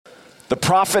The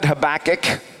prophet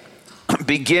Habakkuk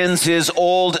begins his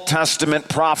Old Testament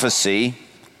prophecy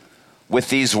with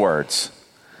these words: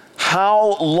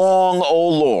 "How long, O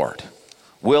Lord,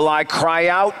 will I cry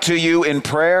out to you in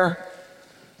prayer,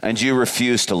 and you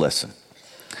refuse to listen?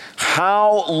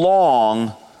 How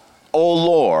long, O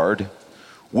Lord,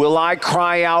 will I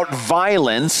cry out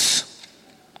violence,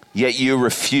 yet you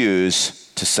refuse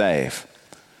to save?"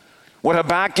 What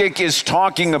Habakkuk is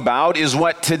talking about is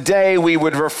what today we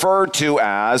would refer to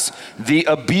as the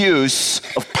abuse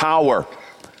of power.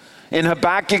 In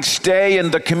Habakkuk's day, in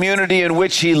the community in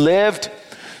which he lived,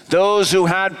 those who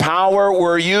had power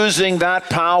were using that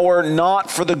power not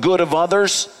for the good of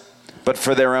others, but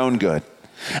for their own good.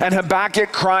 And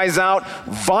Habakkuk cries out,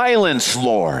 "Violence,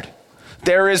 Lord.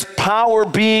 There is power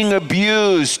being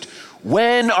abused.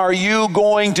 When are you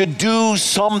going to do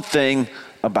something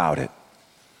about it?"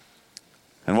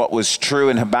 And what was true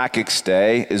in Habakkuk's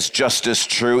day is just as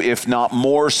true, if not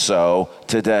more so,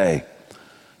 today.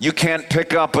 You can't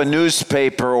pick up a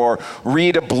newspaper or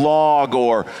read a blog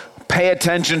or pay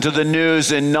attention to the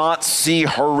news and not see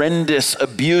horrendous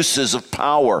abuses of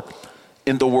power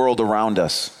in the world around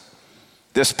us.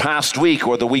 This past week,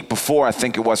 or the week before, I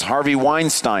think it was, Harvey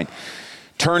Weinstein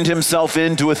turned himself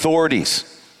into authorities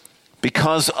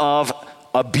because of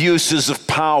abuses of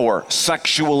power,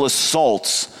 sexual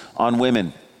assaults on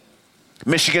women.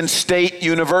 Michigan State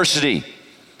University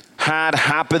had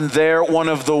happened there one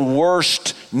of the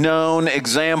worst known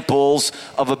examples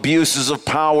of abuses of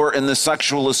power and the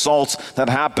sexual assaults that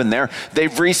happened there.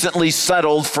 They've recently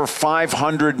settled for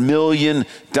 $500 million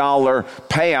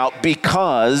payout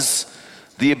because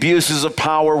the abuses of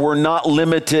power were not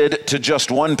limited to just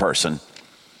one person,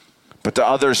 but to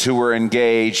others who were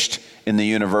engaged in the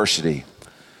university.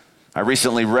 I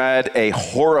recently read a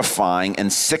horrifying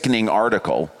and sickening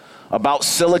article about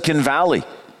Silicon Valley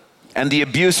and the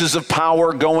abuses of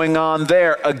power going on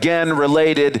there, again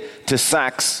related to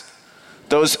sex.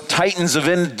 Those titans of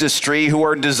industry who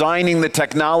are designing the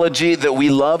technology that we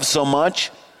love so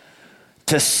much,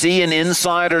 to see an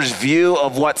insider's view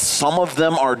of what some of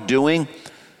them are doing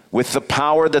with the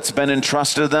power that's been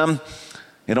entrusted to them,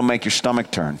 it'll make your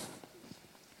stomach turn.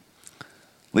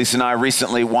 Lisa and I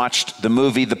recently watched the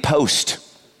movie The Post,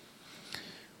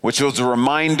 which was a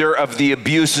reminder of the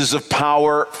abuses of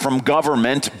power from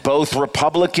government, both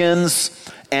Republicans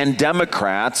and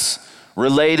Democrats,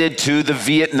 related to the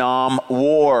Vietnam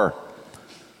War.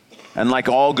 And like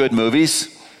all good movies,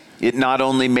 it not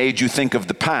only made you think of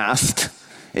the past,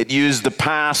 it used the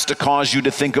past to cause you to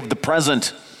think of the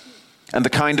present and the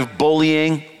kind of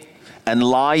bullying and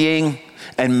lying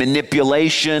and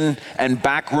manipulation and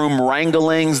backroom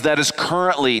wranglings that is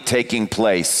currently taking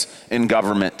place in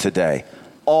government today.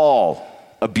 All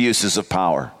abuses of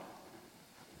power.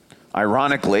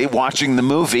 Ironically, watching the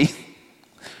movie,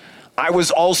 I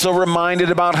was also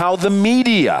reminded about how the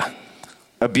media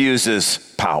abuses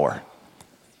power.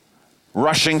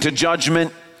 Rushing to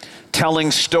judgment,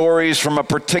 telling stories from a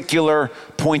particular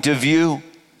point of view.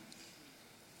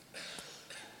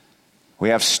 We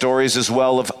have stories as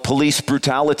well of police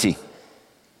brutality,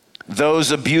 those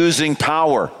abusing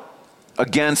power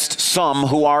against some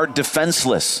who are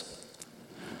defenseless.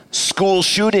 School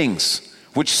shootings,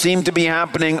 which seem to be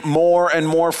happening more and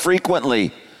more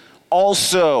frequently,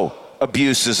 also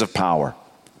abuses of power.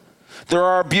 There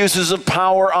are abuses of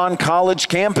power on college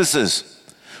campuses,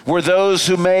 where those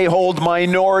who may hold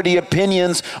minority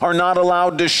opinions are not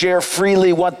allowed to share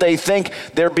freely what they think.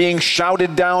 They're being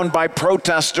shouted down by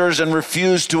protesters and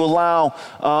refuse to allow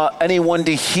anyone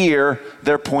to hear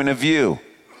their point of view.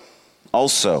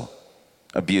 Also,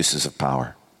 abuses of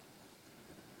power.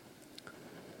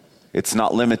 It's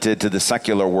not limited to the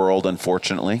secular world,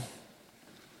 unfortunately.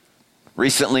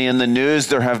 Recently in the news,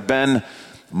 there have been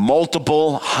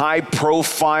multiple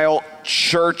high-profile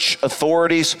church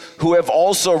authorities who have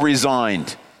also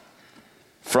resigned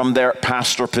from their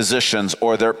pastor positions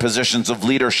or their positions of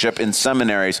leadership in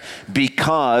seminaries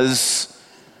because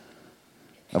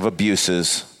of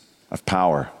abuses of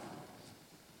power.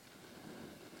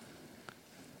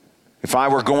 If I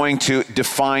were going to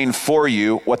define for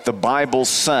you what the Bible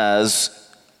says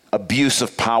abuse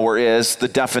of power is, the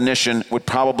definition would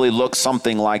probably look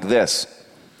something like this.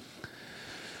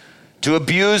 To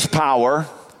abuse power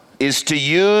is to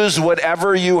use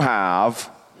whatever you have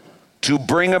to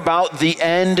bring about the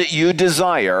end you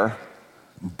desire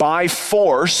by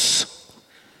force,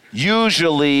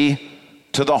 usually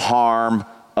to the harm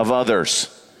of others.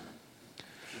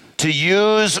 To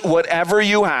use whatever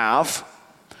you have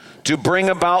to bring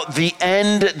about the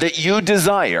end that you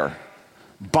desire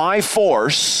by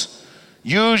force,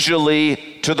 usually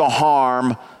to the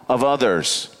harm of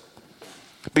others.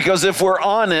 Because if we're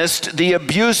honest, the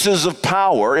abuses of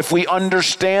power, if we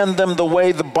understand them the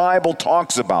way the Bible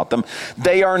talks about them,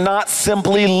 they are not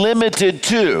simply limited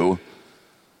to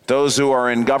those who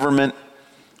are in government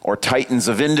or titans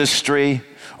of industry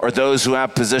or those who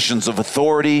have positions of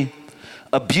authority.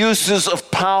 Abuses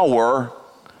of power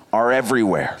are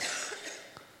everywhere.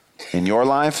 In your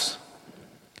lives,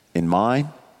 in mine.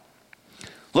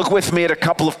 Look with me at a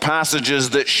couple of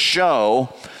passages that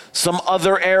show some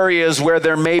other areas where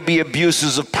there may be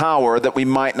abuses of power that we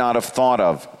might not have thought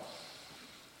of.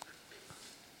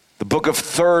 The book of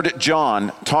 3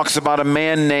 John talks about a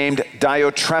man named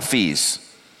Diotrephes.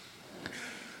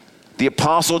 The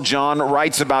Apostle John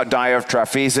writes about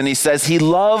Diotrephes, and he says he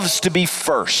loves to be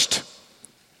first,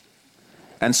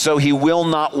 and so he will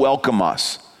not welcome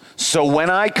us. So when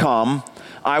I come,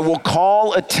 I will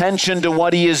call attention to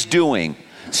what he is doing,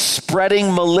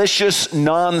 spreading malicious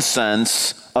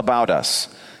nonsense about us.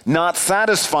 Not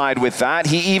satisfied with that,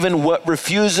 he even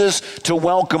refuses to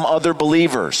welcome other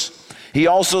believers. He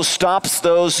also stops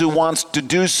those who want to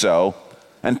do so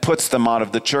and puts them out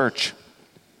of the church.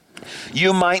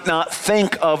 You might not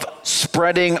think of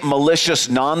spreading malicious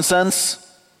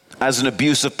nonsense as an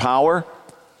abuse of power,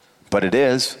 but it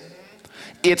is.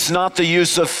 It's not the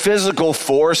use of physical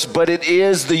force, but it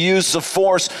is the use of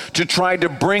force to try to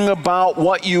bring about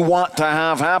what you want to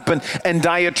have happen. And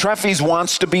Diotrephes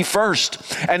wants to be first.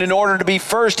 And in order to be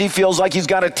first, he feels like he's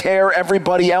got to tear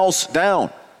everybody else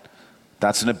down.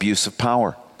 That's an abuse of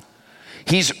power.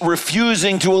 He's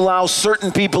refusing to allow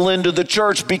certain people into the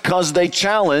church because they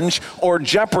challenge or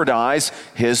jeopardize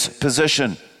his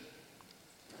position.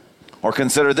 Or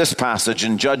consider this passage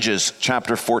in Judges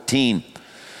chapter 14.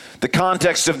 The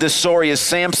context of this story is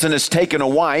Samson has taken a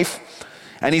wife,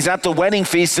 and he's at the wedding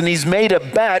feast, and he's made a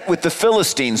bet with the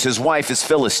Philistines. His wife is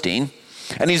Philistine,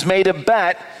 and he's made a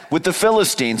bet with the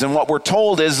Philistines. And what we're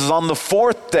told is on the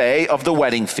 4th day of the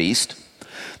wedding feast,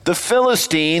 the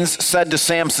Philistines said to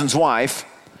Samson's wife,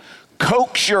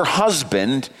 "Coax your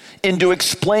husband into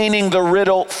explaining the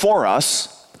riddle for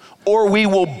us, or we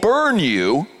will burn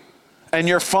you and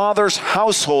your father's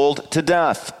household to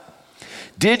death.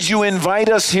 Did you invite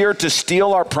us here to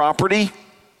steal our property?"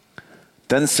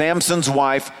 Then Samson's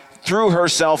wife threw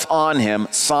herself on him,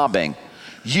 sobbing,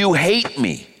 "You hate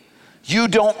me. You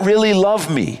don't really love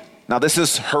me." Now, this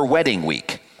is her wedding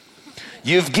week.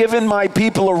 "You've given my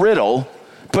people a riddle,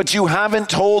 but you haven't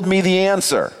told me the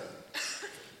answer."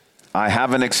 "I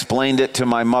haven't explained it to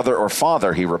my mother or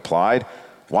father," he replied.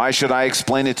 "Why should I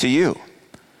explain it to you?"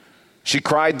 She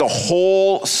cried the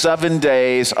whole 7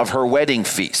 days of her wedding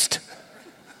feast.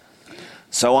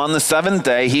 So on the 7th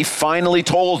day, he finally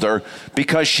told her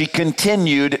because she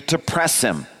continued to press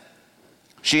him.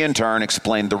 She in turn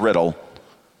explained the riddle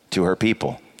to her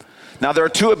people. Now there are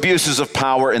 2 abuses of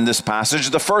power in this passage.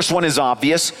 The first one is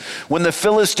obvious. When the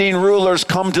Philistine rulers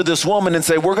come to this woman and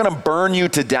say, "We're going to burn you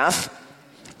to death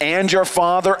and your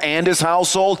father and his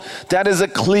household," that is a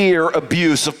clear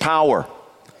abuse of power.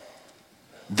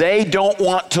 They don't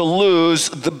want to lose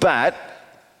the bet,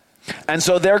 and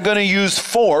so they're going to use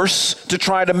force to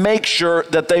try to make sure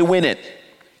that they win it.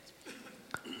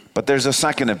 But there's a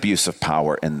second abuse of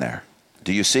power in there.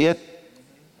 Do you see it?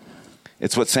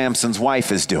 It's what Samson's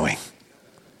wife is doing.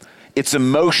 It's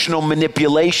emotional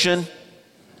manipulation.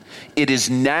 It is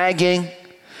nagging.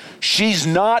 She's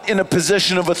not in a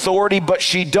position of authority, but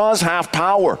she does have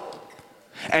power.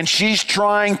 And she's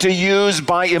trying to use,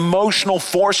 by emotional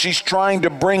force, she's trying to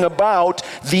bring about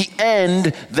the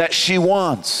end that she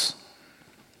wants.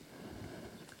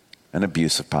 An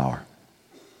abuse of power.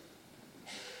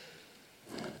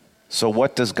 So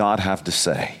what does God have to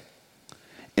say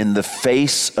in the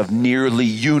face of nearly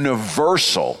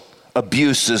universal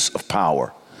abuses of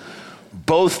power?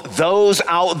 Both those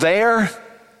out there,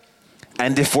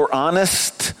 and if we're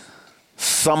honest,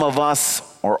 some of us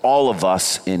or all of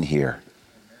us in here.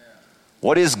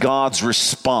 What is God's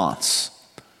response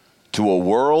to a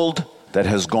world that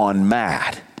has gone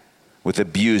mad with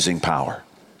abusing power?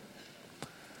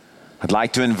 I'd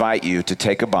like to invite you to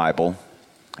take a Bible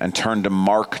and turn to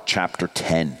Mark chapter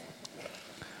 10.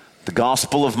 The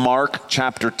Gospel of Mark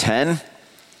chapter 10.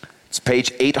 It's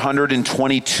page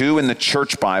 822 in the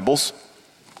church Bibles.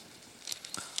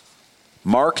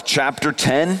 Mark chapter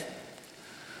 10.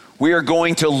 We are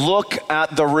going to look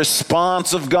at the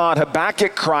response of God.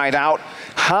 Habakkuk cried out,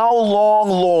 "How long,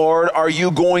 Lord, are you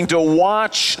going to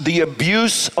watch the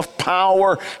abuse of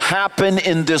power happen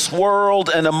in this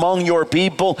world and among your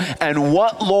people? And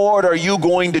what, Lord, are you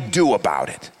going to do about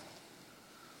it?"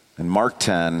 And Mark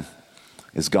 10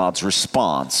 is God's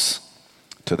response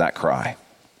to that cry.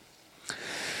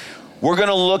 We're going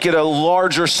to look at a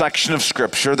larger section of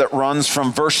Scripture that runs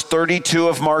from verse 32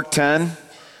 of Mark 10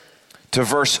 to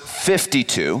verse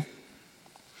 52.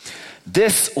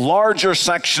 This larger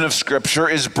section of Scripture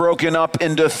is broken up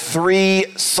into 3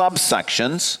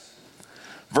 subsections.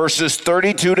 Verses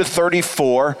 32 to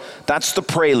 34, that's the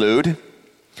prelude.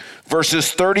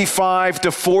 Verses 35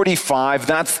 to 45,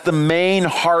 that's the main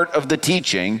heart of the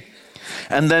teaching.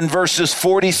 And then verses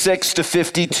 46 to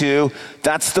 52,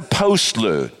 that's the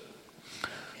postlude.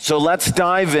 So let's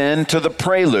dive into the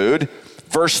prelude,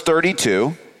 verse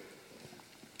 32.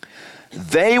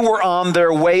 They were on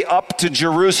their way up to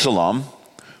Jerusalem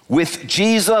with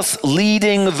Jesus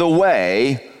leading the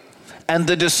way, and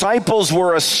the disciples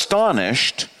were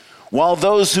astonished, while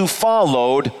those who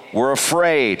followed were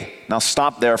afraid. Now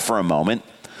stop there for a moment.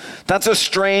 That's a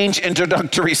strange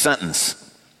introductory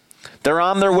sentence. They're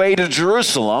on their way to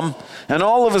Jerusalem, and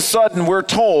all of a sudden we're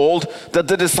told that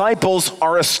the disciples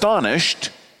are astonished,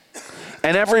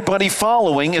 and everybody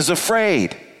following is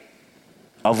afraid.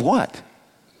 Of what?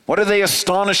 What are they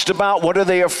astonished about? What are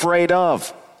they afraid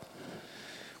of?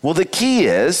 Well, the key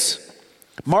is,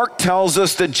 Mark tells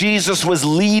us that Jesus was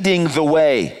leading the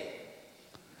way.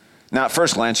 Now, at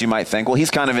first glance, you might think, well, he's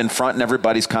kind of in front and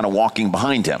everybody's kind of walking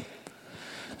behind him.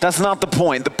 That's not the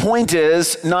point. The point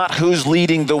is not who's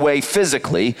leading the way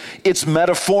physically, it's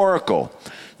metaphorical.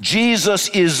 Jesus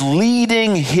is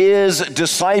leading his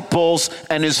disciples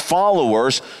and his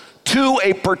followers to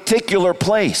a particular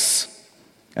place.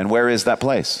 And where is that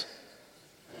place?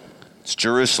 It's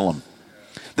Jerusalem.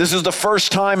 This is the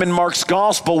first time in Mark's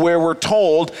gospel where we're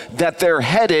told that they're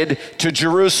headed to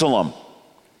Jerusalem.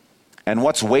 And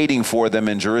what's waiting for them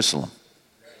in Jerusalem?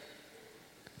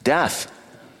 Death.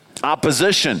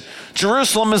 Opposition.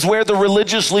 Jerusalem is where the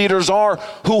religious leaders are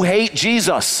who hate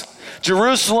Jesus.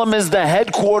 Jerusalem is the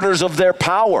headquarters of their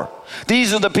power.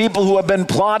 These are the people who have been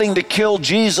plotting to kill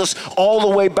Jesus all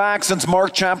the way back since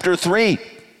Mark chapter 3.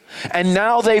 And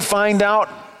now they find out,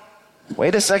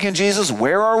 wait a second, Jesus,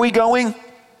 where are we going?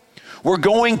 We're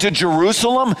going to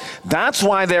Jerusalem. That's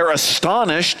why they're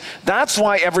astonished. That's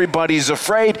why everybody's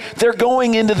afraid. They're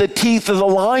going into the teeth of the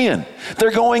lion.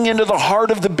 They're going into the heart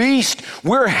of the beast.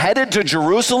 We're headed to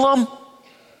Jerusalem?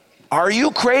 Are you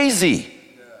crazy?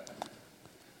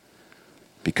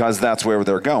 Because that's where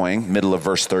they're going, middle of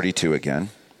verse 32 again.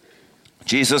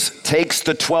 Jesus takes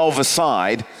the 12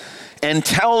 aside and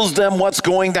tells them what's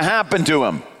going to happen to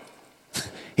him.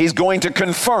 He's going to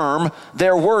confirm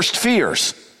their worst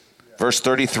fears. Verse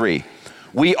 33,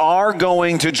 we are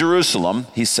going to Jerusalem,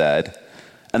 he said,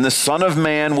 and the Son of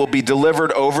Man will be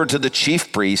delivered over to the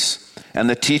chief priests and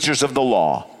the teachers of the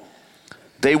law.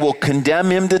 They will condemn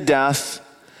him to death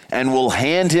and will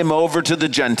hand him over to the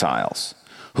Gentiles,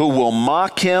 who will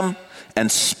mock him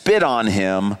and spit on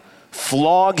him,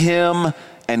 flog him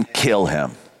and kill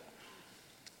him.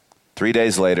 3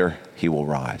 days later, he will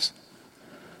rise.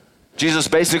 Jesus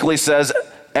basically says,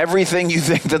 everything you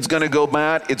think that's going to go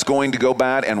bad, it's going to go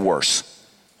bad and worse.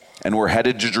 And we're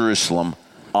headed to Jerusalem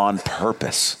on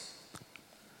purpose.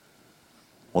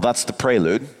 Well, that's the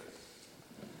prelude.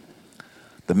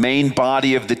 The main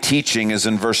body of the teaching is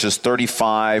in verses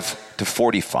 35 to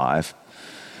 45.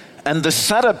 And the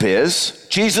setup is,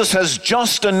 Jesus has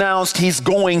just announced he's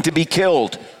going to be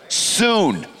killed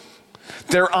soon.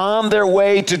 They're on their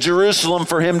way to Jerusalem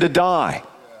for him to die.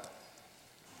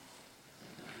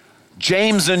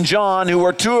 James and John, who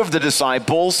are 2 of the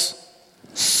disciples,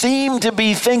 seem to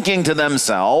be thinking to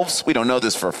themselves, we don't know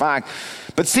this for a fact,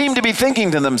 but seem to be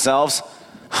thinking to themselves,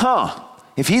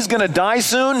 if he's going to die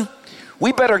soon,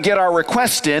 we better get our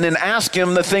request in and ask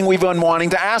him the thing we've been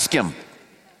wanting to ask him.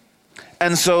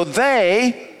 And so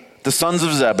they, the sons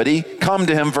of Zebedee, come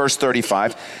to him, verse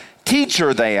 35.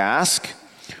 Teacher, they ask,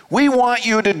 we want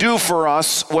you to do for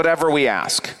us whatever we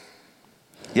ask.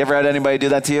 You ever had anybody do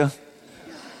that to you?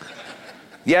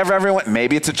 You ever everyone?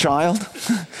 Maybe it's a child.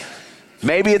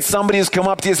 Maybe it's somebody who's come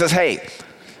up to you and says, hey,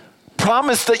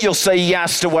 promise that you'll say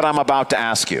yes to what I'm about to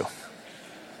ask you.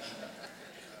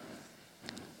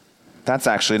 That's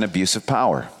actually an abuse of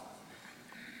power.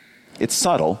 It's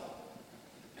subtle.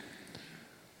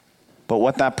 But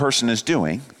what that person is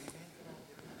doing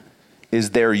is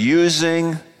they're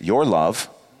using your love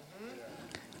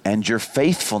and your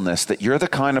faithfulness, that you're the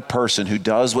kind of person who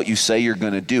does what you say you're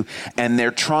going to do, and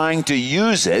they're trying to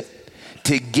use it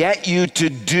to get you to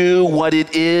do what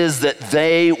it is that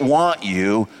they want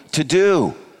you to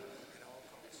do.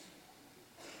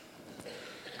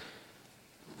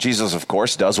 Jesus, of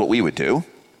course, does what we would do.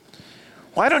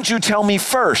 Why don't you tell me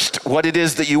first what it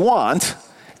is that you want,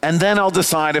 and then I'll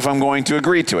decide if I'm going to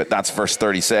agree to it. That's verse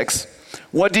 36.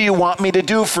 What do you want me to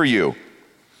do for you?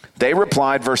 They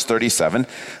replied, verse 37,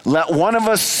 let one of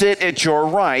us sit at your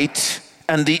right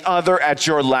and the other at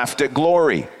your left at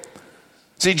glory.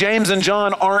 See, James and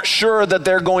John aren't sure that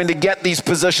they're going to get these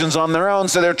positions on their own,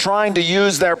 so they're trying to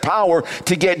use their power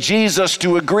to get Jesus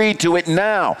to agree to it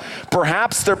now.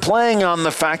 Perhaps they're playing on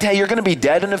the fact, hey, you're going to be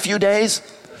dead in a few days.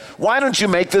 Why don't you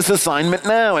make this assignment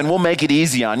now, and we'll make it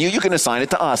easy on you. You can assign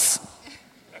it to us.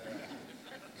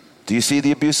 Do you see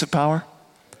the abuse of power?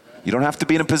 You don't have to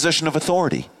be in a position of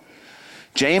authority.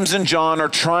 James and John are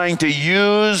trying to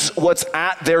use what's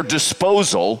at their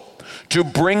disposal to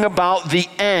bring about the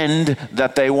end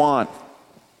that they want.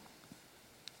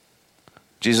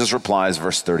 Jesus replies,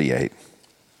 verse 38,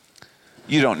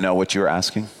 you don't know what you're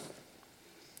asking.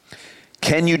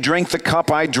 Can you drink the cup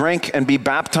I drink and be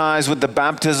baptized with the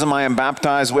baptism I am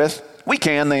baptized with? We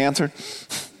can, they answered.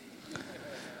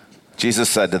 Jesus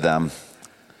said to them,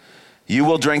 you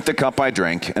will drink the cup I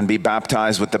drink and be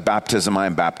baptized with the baptism I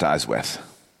am baptized with.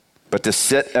 But to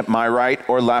sit at my right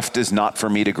or left is not for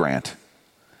me to grant.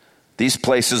 These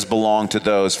places belong to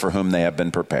those for whom they have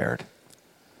been prepared.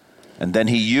 And then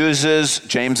he uses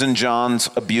James and John's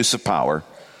abuse of power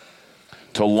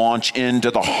to launch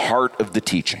into the heart of the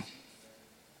teaching.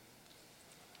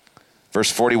 Verse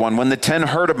 41, when the 10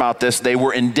 heard about this, they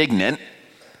were indignant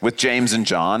with James and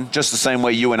John, just the same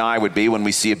way you and I would be when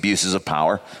we see abuses of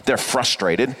power. They're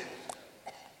frustrated.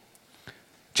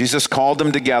 Jesus called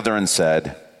them together and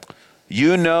said,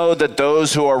 you know that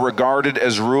those who are regarded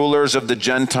as rulers of the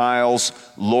Gentiles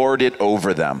lord it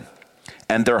over them,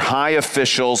 and their high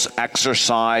officials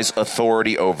exercise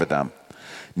authority over them.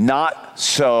 Not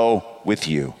so with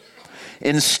you.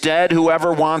 Instead,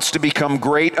 whoever wants to become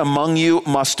great among you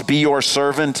must be your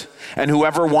servant, and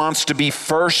whoever wants to be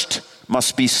first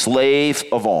must be slave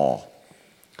of all.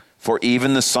 For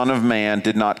even the Son of Man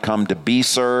did not come to be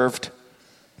served,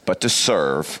 but to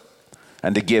serve,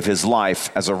 and to give his life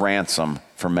as a ransom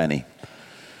for many.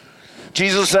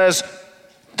 Jesus says,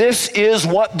 this is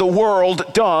what the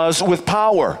world does with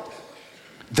power.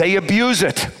 They abuse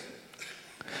it.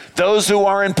 Those who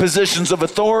are in positions of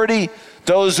authority,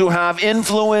 those who have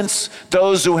influence,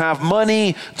 those who have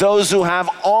money, those who have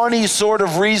any sort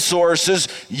of resources,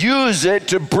 use it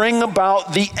to bring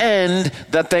about the end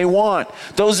that they want.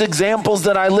 Those examples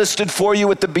that I listed for you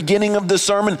at the beginning of the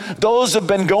sermon, those have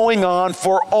been going on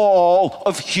for all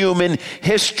of human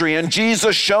history. And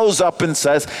Jesus shows up and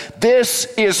says, this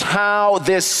is how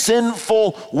this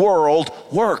sinful world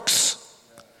works.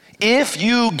 If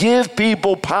you give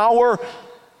people power,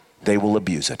 they will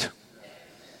abuse it.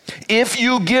 If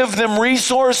you give them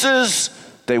resources,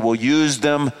 they will use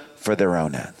them for their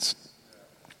own ends.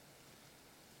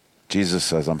 Jesus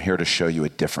says, I'm here to show you a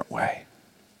different way.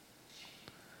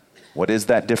 What is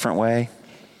that different way?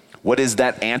 What is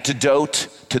that antidote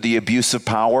to the abuse of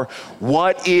power?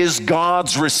 What is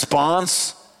God's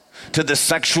response to the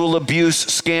sexual abuse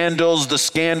scandals, the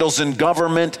scandals in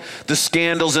government, the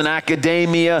scandals in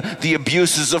academia, the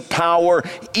abuses of power,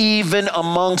 even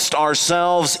amongst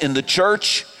ourselves in the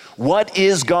church? What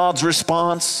is God's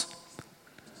response?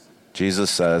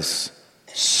 Jesus says,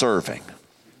 serving.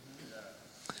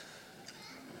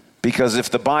 Because if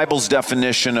the Bible's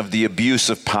definition of the abuse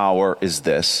of power is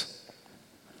this,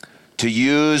 to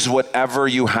use whatever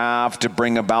you have to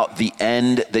bring about the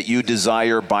end that you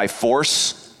desire by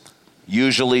force,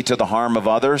 usually to the harm of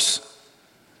others,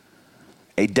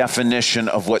 a definition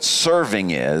of what serving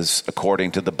is,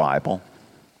 according to the Bible,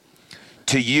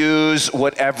 to use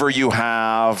whatever you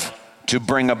have to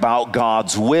bring about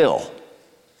God's will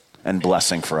and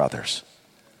blessing for others.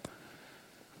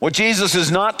 What Jesus is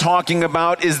not talking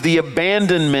about is the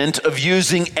abandonment of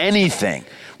using anything.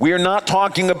 We are not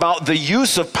talking about the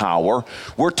use of power.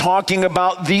 We're talking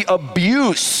about the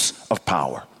abuse of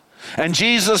power. And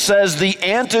Jesus says the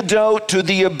antidote to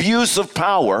the abuse of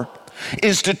power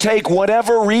is to take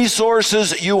whatever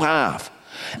resources you have,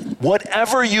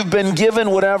 whatever you've been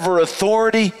given, whatever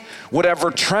authority,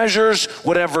 whatever treasures,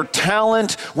 whatever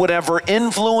talent, whatever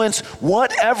influence,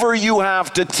 whatever you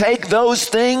have, to take those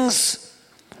things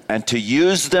and to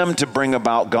use them to bring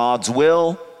about God's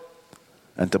will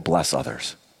and to bless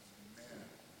others.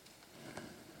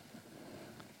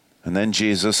 And then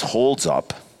Jesus holds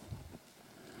up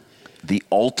the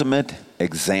ultimate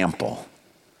example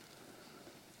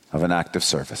of an act of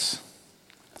service,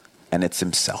 and it's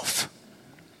himself.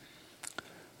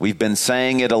 We've been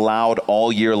saying it aloud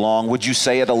all year long. Would you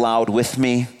say it aloud with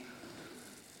me?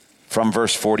 From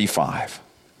verse 45.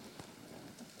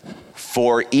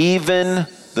 For even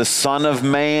the Son of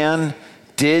Man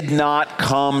did not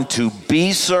come to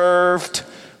be served,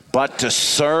 but to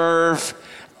serve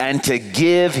and to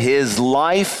give his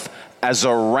life as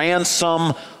a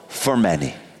ransom for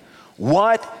many.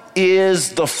 What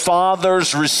is the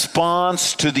Father's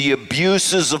response to the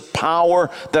abuses of power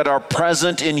that are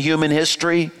present in human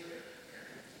history?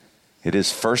 It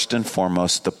is first and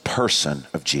foremost the person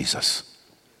of Jesus.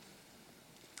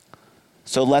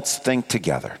 So let's think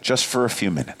together, just for a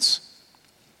few minutes,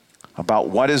 about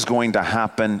what is going to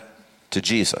happen to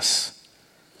Jesus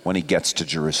when he gets to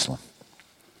Jerusalem.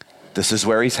 This is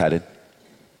where he's headed,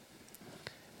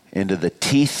 into the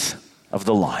teeth of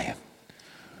the lion,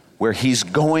 where he's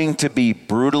going to be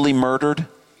brutally murdered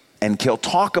and killed.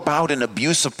 Talk about an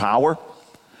abuse of power.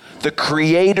 The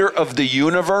creator of the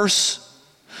universe,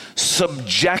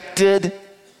 subjected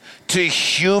to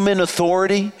human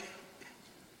authority.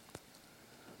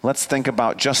 Let's think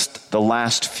about just the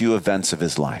last few events of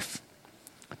his life.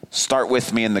 Start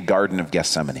with me in the Garden of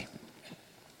Gethsemane.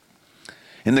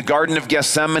 In the Garden of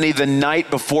Gethsemane, the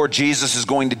night before Jesus is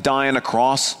going to die on a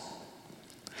cross,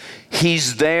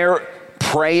 he's there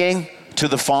praying to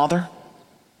the Father,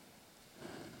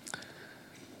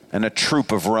 and a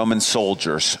troop of Roman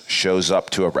soldiers shows up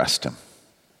to arrest him.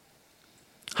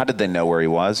 How did they know where he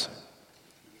was?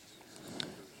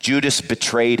 Judas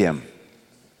betrayed him.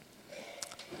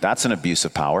 That's an abuse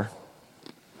of power.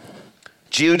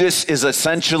 Judas is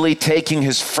essentially taking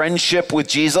his friendship with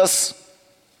Jesus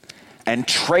and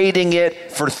trading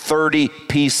it for 30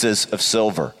 pieces of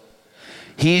silver.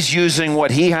 He's using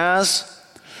what he has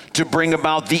to bring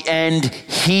about the end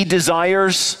he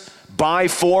desires by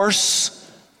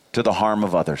force to the harm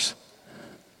of others.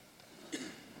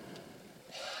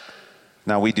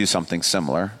 Now, we do something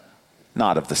similar,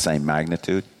 not of the same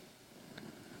magnitude.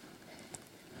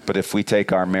 But if we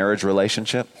take our marriage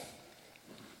relationship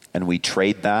and we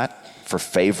trade that for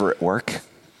favor at work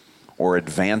or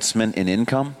advancement in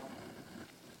income,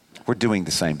 we're doing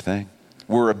the same thing.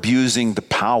 We're abusing the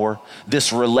power,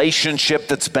 this relationship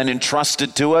that's been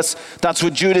entrusted to us. That's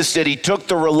what Judas did. He took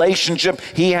the relationship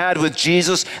he had with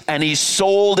Jesus and he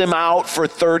sold him out for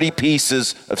 30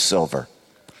 pieces of silver.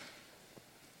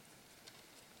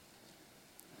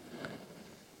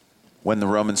 When the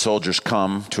Roman soldiers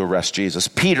come to arrest Jesus,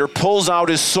 Peter pulls out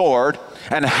his sword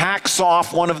and hacks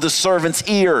off one of the servants'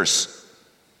 ears.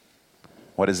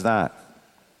 What is that?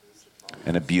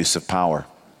 An abuse of power.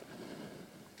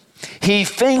 He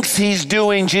thinks he's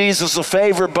doing Jesus a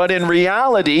favor, but in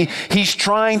reality, he's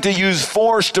trying to use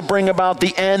force to bring about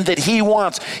the end that he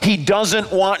wants. He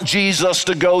doesn't want Jesus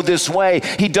to go this way.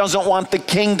 He doesn't want the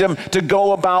kingdom to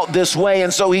go about this way,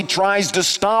 and so he tries to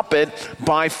stop it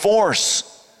by force.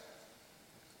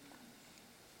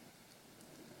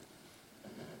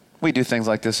 We do things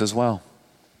like this as well.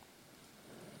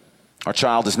 Our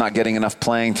child is not getting enough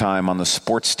playing time on the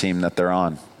sports team that they're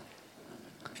on.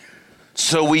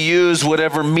 So we use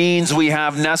whatever means we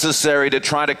have necessary to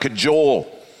try to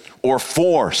cajole or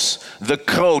force the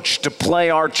coach to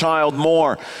play our child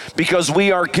more because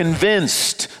we are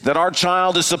convinced that our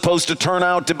child is supposed to turn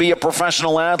out to be a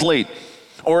professional athlete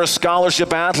or a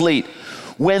scholarship athlete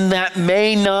when that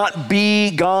may not be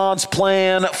God's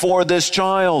plan for this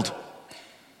child.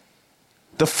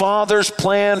 The Father's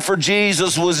plan for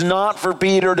Jesus was not for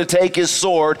Peter to take his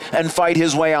sword and fight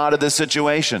his way out of this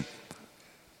situation.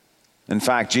 In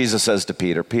fact, Jesus says to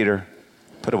Peter, Peter,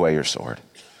 put away your sword.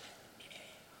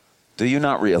 Do you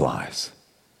not realize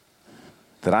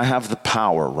that I have the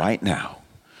power right now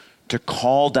to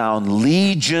call down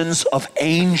legions of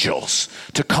angels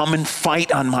to come and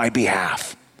fight on my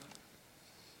behalf?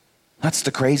 That's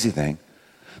the crazy thing.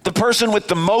 The person with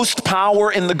the most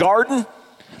power in the garden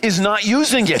is not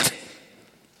using it.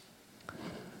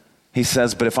 He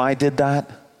says, but if I did that,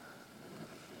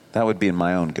 that would be in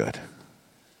my own good.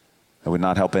 It would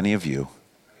not help any of you,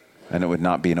 and it would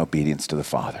not be in obedience to the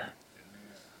Father.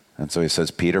 And so he says,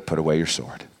 Peter, put away your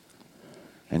sword.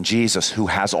 And Jesus, who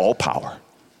has all power,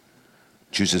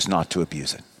 chooses not to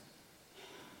abuse it.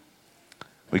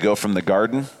 We go from the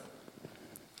garden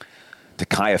to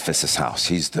Caiaphas' house.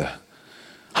 He's the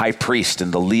high priest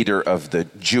and the leader of the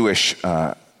Jewish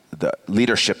the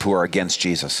leadership who are against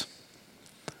Jesus.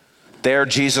 There,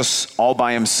 Jesus, all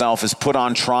by himself, is put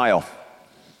on trial.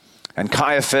 And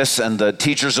Caiaphas and the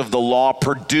teachers of the law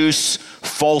produce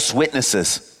false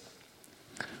witnesses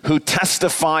who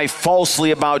testify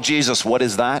falsely about Jesus. What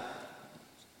is that?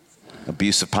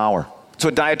 Abuse of power. That's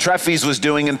what Diotrephes was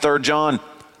doing in 3 John.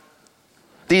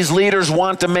 These leaders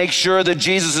want to make sure that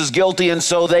Jesus is guilty, and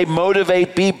so they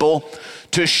motivate people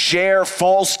to share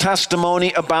false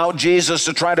testimony about Jesus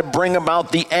to try to bring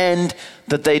about the end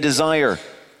that they desire.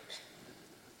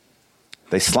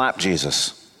 They slap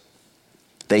Jesus.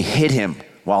 They hit him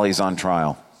while he's on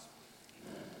trial.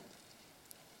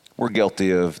 We're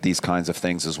guilty of these kinds of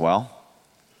things as well.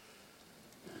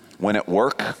 When at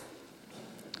work,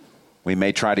 we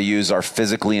may try to use our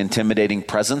physically intimidating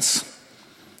presence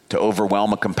to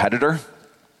overwhelm a competitor.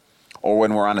 Or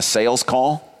when we're on a sales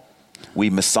call, we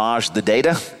massage the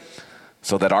data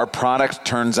so that our product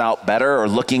turns out better or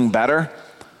looking better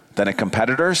than a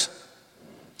competitor's.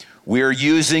 We're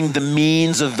using the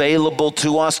means available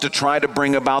to us to try to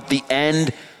bring about the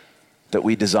end that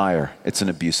we desire. It's an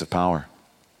abuse of power.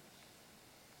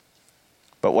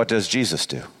 But what does Jesus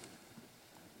do?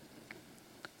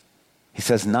 He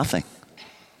says nothing.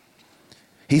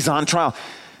 He's on trial.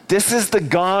 This is the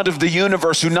God of the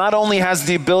universe who not only has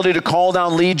the ability to call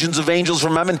down legions of angels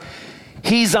from heaven,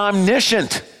 he's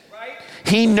omniscient. Right?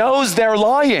 He knows they're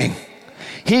lying.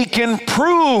 He can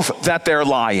prove that they're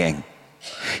lying.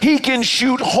 He can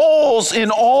shoot holes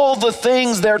in all the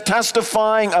things they're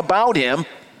testifying about him,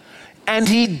 and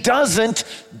he doesn't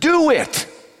do it.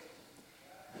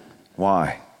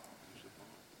 Why?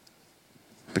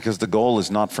 Because the goal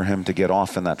is not for him to get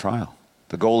off in that trial.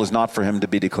 The goal is not for him to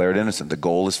be declared innocent. The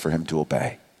goal is for him to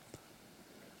obey.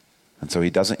 And so he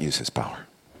doesn't use his power.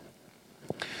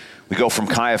 We go from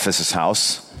Caiaphas'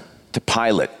 house to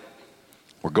Pilate.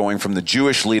 We're going from the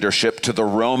Jewish leadership to the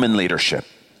Roman leadership.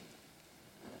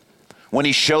 When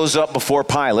he shows up before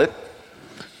Pilate,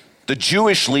 the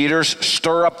Jewish leaders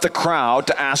stir up the crowd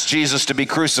to ask Jesus to be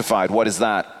crucified. What is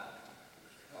that?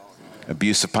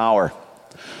 Abuse of power.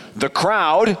 The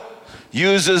crowd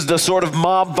uses the sort of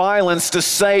mob violence to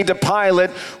say to Pilate,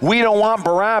 we don't want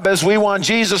Barabbas, we want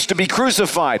Jesus to be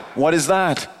crucified. What is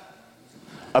that?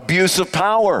 Abuse of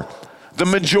power. The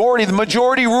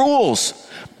majority rules.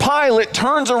 Pilate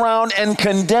turns around and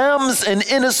condemns an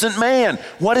innocent man.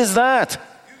 What is that?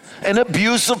 An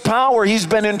abuse of power. He's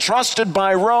been entrusted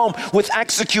by Rome with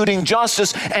executing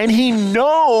justice, and he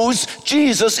knows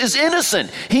Jesus is innocent.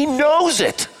 He knows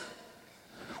it.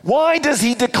 Why does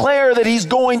he declare that he's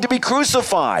going to be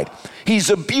crucified? He's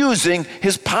abusing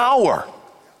his power.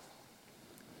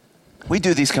 We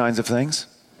do these kinds of things.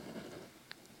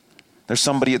 There's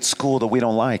somebody at school that we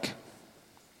don't like,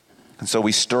 and so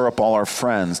we stir up all our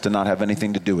friends to not have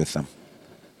anything to do with them.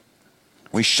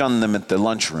 We shun them at the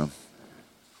lunchroom.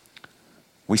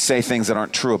 We say things that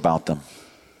aren't true about them.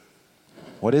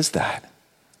 What is that?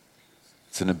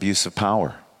 It's an abuse of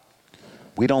power.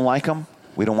 We don't like them.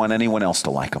 We don't want anyone else to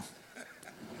like them.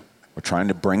 We're trying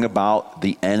to bring about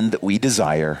the end that we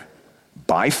desire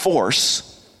by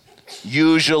force,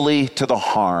 usually to the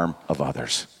harm of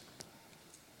others.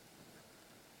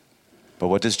 But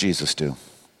what does Jesus do?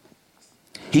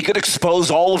 He could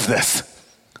expose all of this.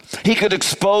 He could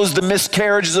expose the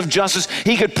miscarriages of justice.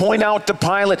 He could point out to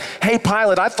Pilate, hey,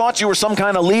 Pilate, I thought you were some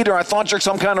kind of leader. I thought you're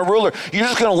some kind of ruler. You're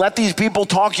just going to let these people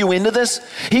talk you into this?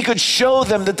 He could show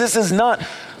them that this is not.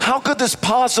 How could this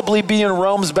possibly be in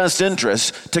Rome's best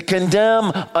interest to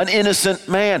condemn an innocent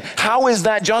man? How is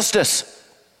that justice?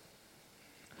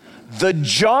 The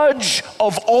judge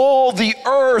of all the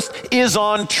earth is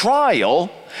on trial,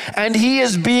 and he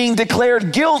is being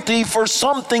declared guilty for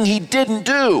something he didn't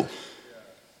do.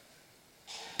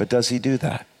 But does he do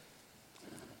that?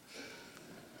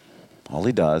 All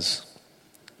he does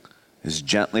is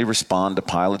gently respond to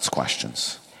Pilate's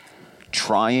questions,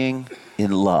 trying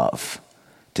in love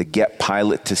to get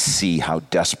Pilate to see how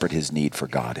desperate his need for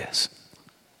God is.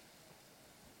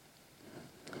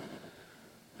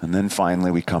 And then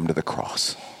finally we come to the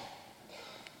cross,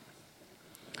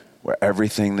 where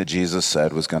everything that Jesus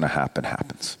said was going to happen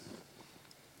happens.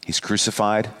 He's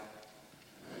crucified.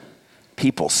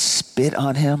 People spit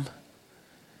on him.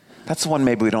 That's the one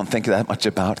maybe we don't think that much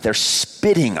about. They're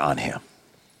spitting on him.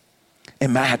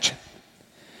 Imagine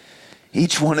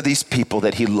each one of these people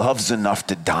that he loves enough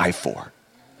to die for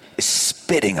is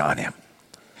spitting on him.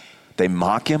 They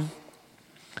mock him.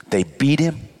 They beat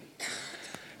him.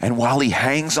 And while he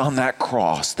hangs on that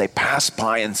cross, they pass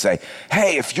by and say,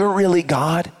 hey, if you're really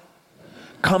God,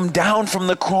 come down from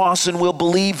the cross and we'll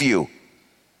believe you.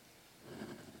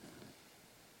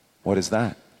 What is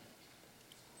that?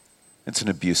 It's an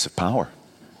abuse of power.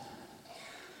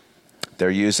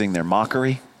 They're using their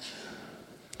mockery.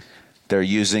 They're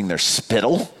using their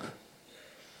spittle.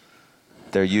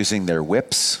 They're using their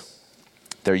whips.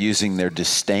 They're using their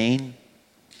disdain,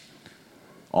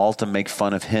 all to make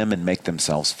fun of him and make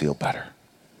themselves feel better.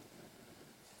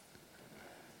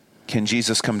 Can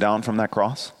Jesus come down from that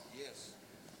cross? Yes.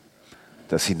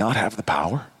 Does he not have the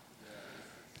power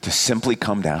to simply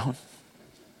come down?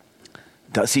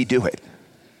 Does he do it?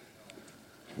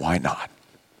 Why not?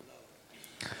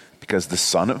 Because the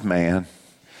Son of Man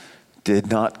did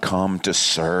not come to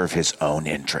serve his own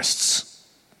interests.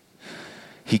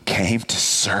 He came to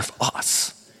serve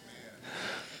us,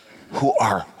 who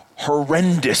are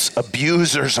horrendous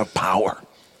abusers of power.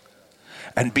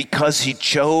 And because he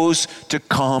chose to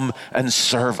come and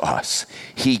serve us,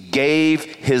 he gave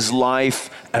his life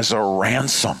as a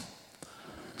ransom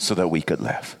so that we could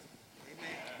live.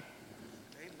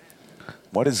 Amen.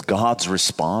 What is God's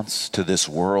response to this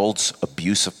world's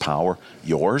abuse of power?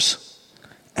 Yours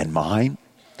and mine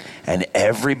and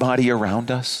everybody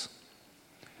around us?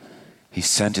 He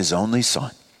sent his only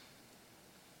son.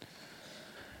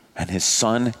 And his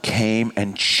son came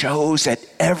and chose at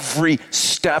every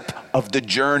step of the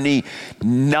journey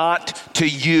not to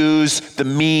use the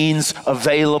means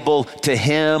available to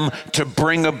him to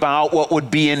bring about what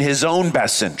would be in his own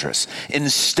best interest.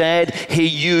 Instead, he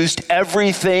used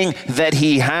everything that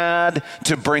he had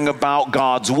to bring about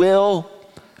God's will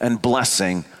and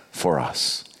blessing for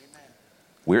us.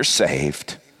 We're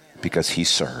saved because he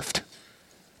served.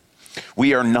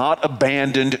 We are not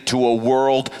abandoned to a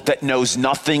world that knows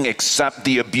nothing except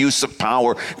the abuse of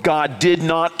power. God did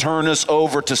not turn us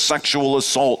over to sexual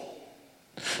assault,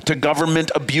 to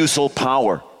government abuse of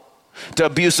power, to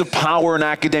abuse of power in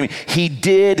academia. He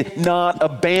did not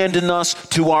abandon us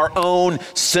to our own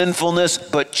sinfulness,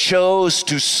 but chose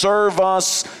to serve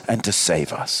us and to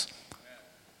save us.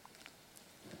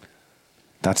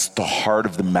 That's the heart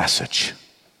of the message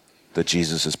that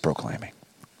Jesus is proclaiming.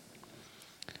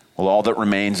 Well, all that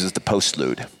remains is the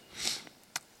postlude.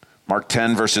 Mark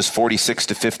 10, verses 46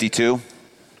 to 52.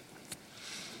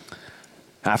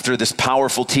 After this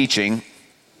powerful teaching,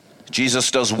 Jesus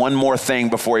does one more thing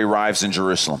before he arrives in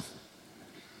Jerusalem.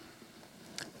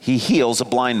 He heals a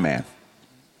blind man.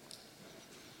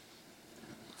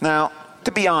 Now,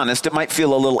 to be honest, it might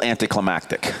feel a little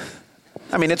anticlimactic.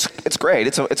 I mean, it's great.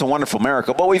 It's a wonderful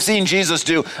miracle. But we've seen Jesus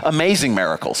do amazing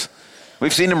miracles.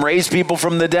 We've seen him raise people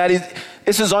from the dead.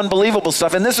 This is unbelievable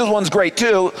stuff. And this one's great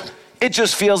too. It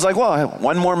just feels like, well,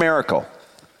 one more miracle.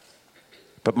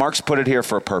 But Mark's put it here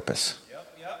for a purpose.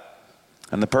 Yep.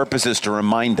 And the purpose is to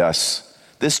remind us,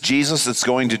 this Jesus that's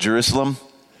going to Jerusalem,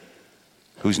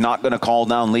 who's not going to call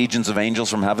down legions of angels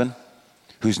from heaven,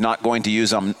 who's not going to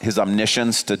use his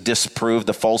omniscience to disprove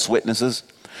the false witnesses,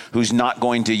 who's not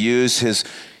going to use his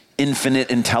infinite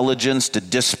intelligence to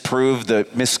disprove the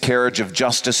miscarriage of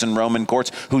justice in Roman courts,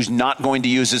 who's not going to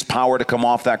use his power to come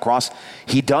off that cross.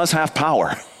 He does have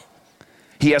power.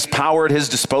 He has power at his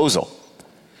disposal.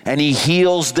 And he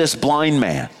heals this blind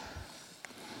man.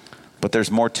 But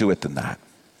there's more to it than that.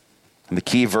 And the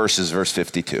key verse is verse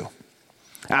 52.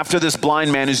 After this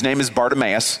blind man, whose name is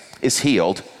Bartimaeus, is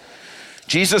healed,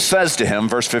 Jesus says to him,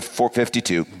 verse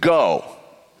 52, "Go,"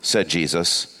 said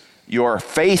Jesus, "your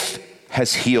faith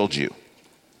has healed you."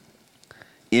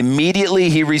 Immediately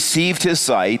he received his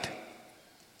sight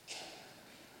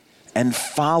and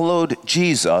followed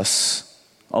Jesus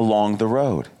along the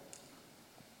road.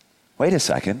 Wait a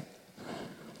second.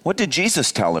 What did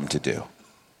Jesus tell him to do?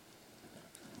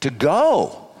 To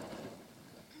go.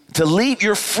 To leave.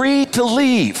 You're free to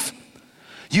leave.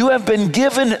 You have been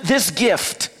given this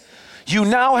gift. You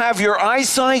now have your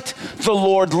eyesight. The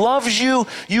Lord loves you.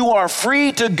 You are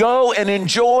free to go and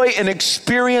enjoy and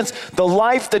experience the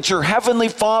life that your heavenly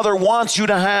Father wants you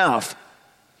to have.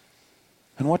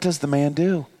 And what does the man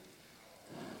do?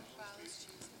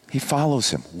 He follows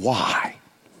him. Why?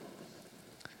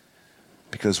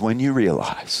 Because when you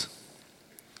realize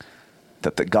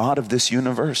that the God of this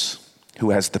universe, who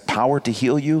has the power to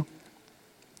heal you,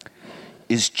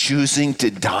 is choosing to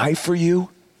die for you,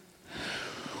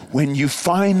 when you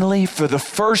finally, for the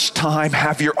first time,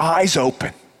 have your eyes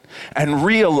open and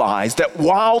realize that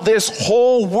while this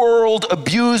whole world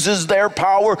abuses their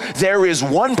power, there is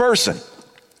one person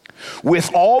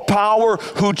with all power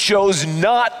who chose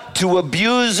not to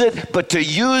abuse it, but to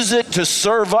use it to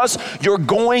serve us, you're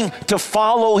going to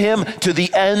follow him to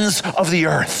the ends of the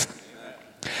earth.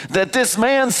 That this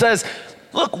man says,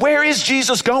 look, where is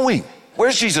Jesus going?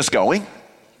 Where's Jesus going?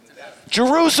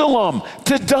 Jerusalem,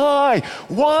 to die.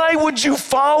 Why would you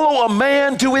follow a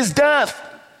man to his death?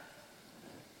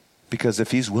 Because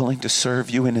if he's willing to serve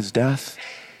you in his death,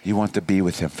 you want to be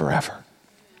with him forever.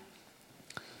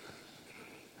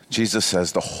 Jesus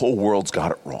says the whole world's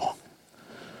got it wrong.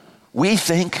 We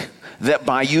think that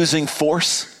by using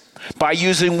force, by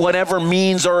using whatever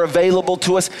means are available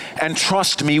to us, and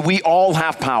trust me, we all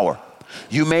have power.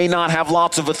 You may not have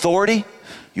lots of authority.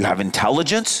 You have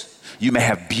intelligence. You may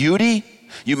have beauty.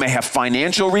 You may have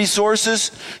financial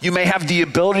resources. You may have the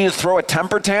ability to throw a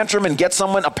temper tantrum and get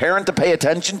a parent to pay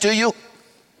attention to you.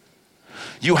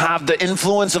 You have the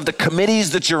influence of the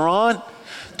committees that you're on,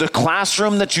 the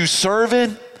classroom that you serve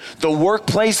in. The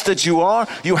workplace that you are,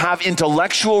 you have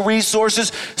intellectual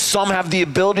resources. Some have the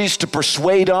abilities to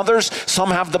persuade others. Some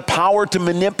have the power to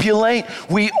manipulate.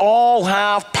 We all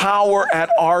have power at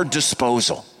our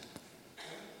disposal.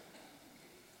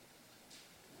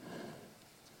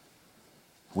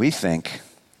 We think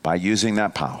by using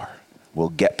that power, we'll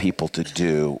get people to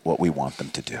do what we want them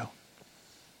to do.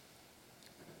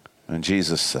 And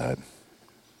Jesus said,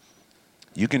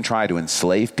 you can try to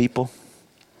enslave people.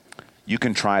 You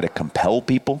can try to compel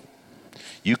people.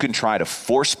 You can try to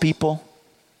force people.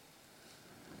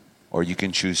 Or you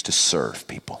can choose to serve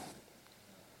people.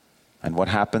 And what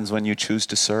happens when you choose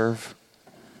to serve?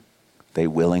 They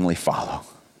willingly follow.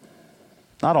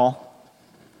 Not all.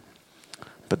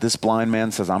 But this blind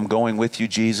man says, I'm going with you,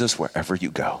 Jesus, wherever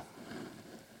you go.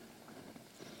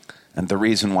 And the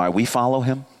reason why we follow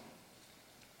him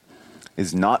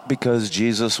is not because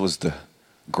Jesus was the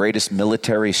greatest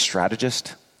military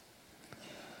strategist,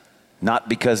 not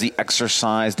because he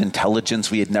exercised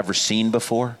intelligence we had never seen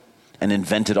before and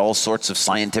invented all sorts of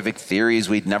scientific theories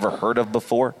we'd never heard of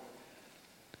before,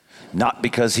 not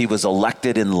because he was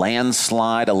elected in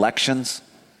landslide elections.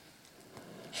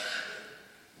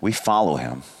 We follow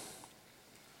him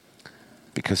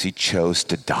because he chose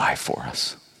to die for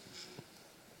us.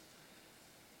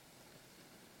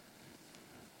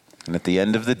 And at the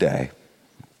end of the day,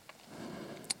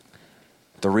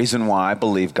 the reason why I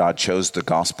believe God chose the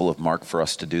Gospel of Mark for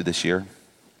us to do this year,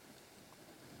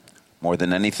 more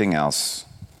than anything else,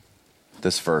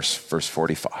 this verse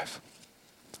 45.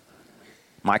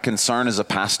 My concern as a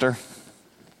pastor,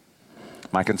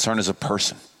 my concern as a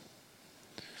person,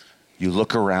 you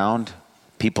look around,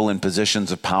 people in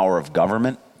positions of power of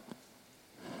government,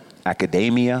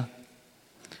 academia,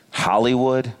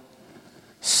 Hollywood,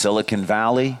 Silicon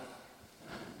Valley,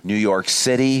 New York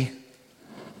City,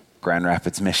 Grand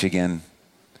Rapids, Michigan,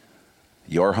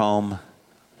 your home,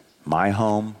 my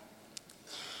home,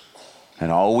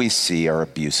 and all we see are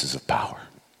abuses of power.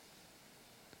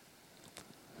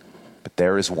 But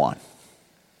there is one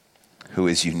who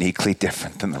is uniquely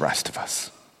different than the rest of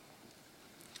us,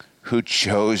 who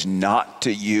chose not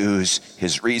to use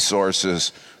his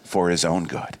resources for his own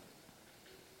good.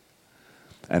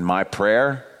 And my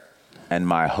prayer and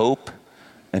my hope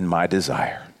and my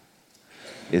desire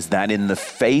is that in the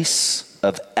face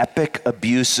of epic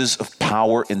abuses of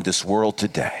power in this world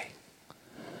today,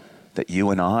 that you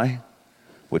and I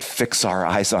would fix our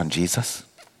eyes on Jesus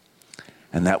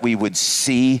and that we would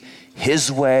see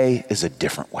his way is a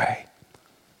different way.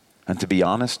 And to be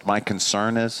honest, my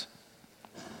concern is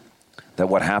that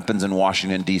what happens in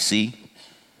Washington, D.C.,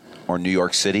 or New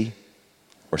York City,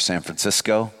 or San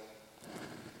Francisco,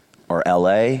 or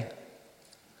L.A.,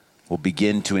 will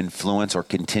begin to influence or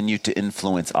continue to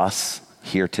influence us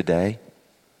here today.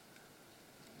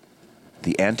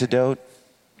 The antidote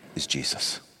is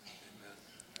Jesus.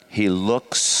 He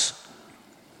looks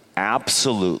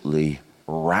absolutely,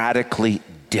 radically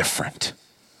different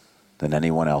than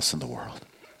anyone else in the world.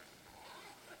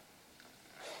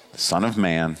 The Son of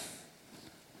Man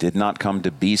did not come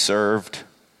to be served,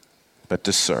 but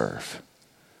to serve,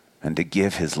 and to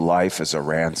give his life as a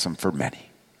ransom for many.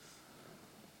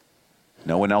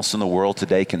 No one else in the world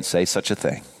today can say such a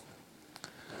thing.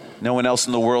 No one else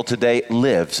in the world today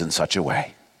lives in such a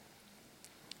way.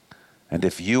 And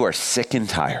if you are sick and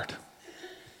tired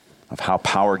of how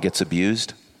power gets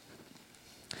abused,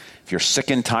 if you're sick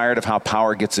and tired of how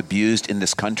power gets abused in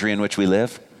this country in which we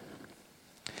live,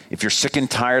 if you're sick and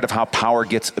tired of how power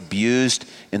gets abused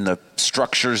in the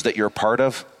structures that you're a part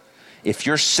of, if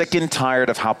you're sick and tired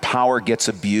of how power gets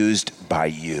abused by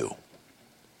you,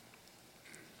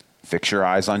 fix your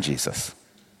eyes on Jesus,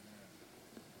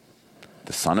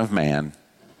 the Son of Man,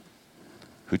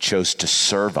 who chose to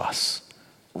serve us,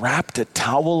 wrapped a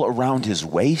towel around his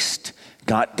waist,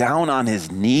 got down on his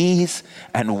knees,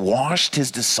 and washed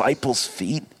his disciples'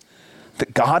 feet. The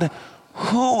God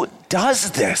who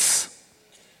does this?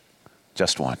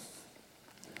 Just one.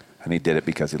 And he did it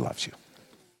because he loves you.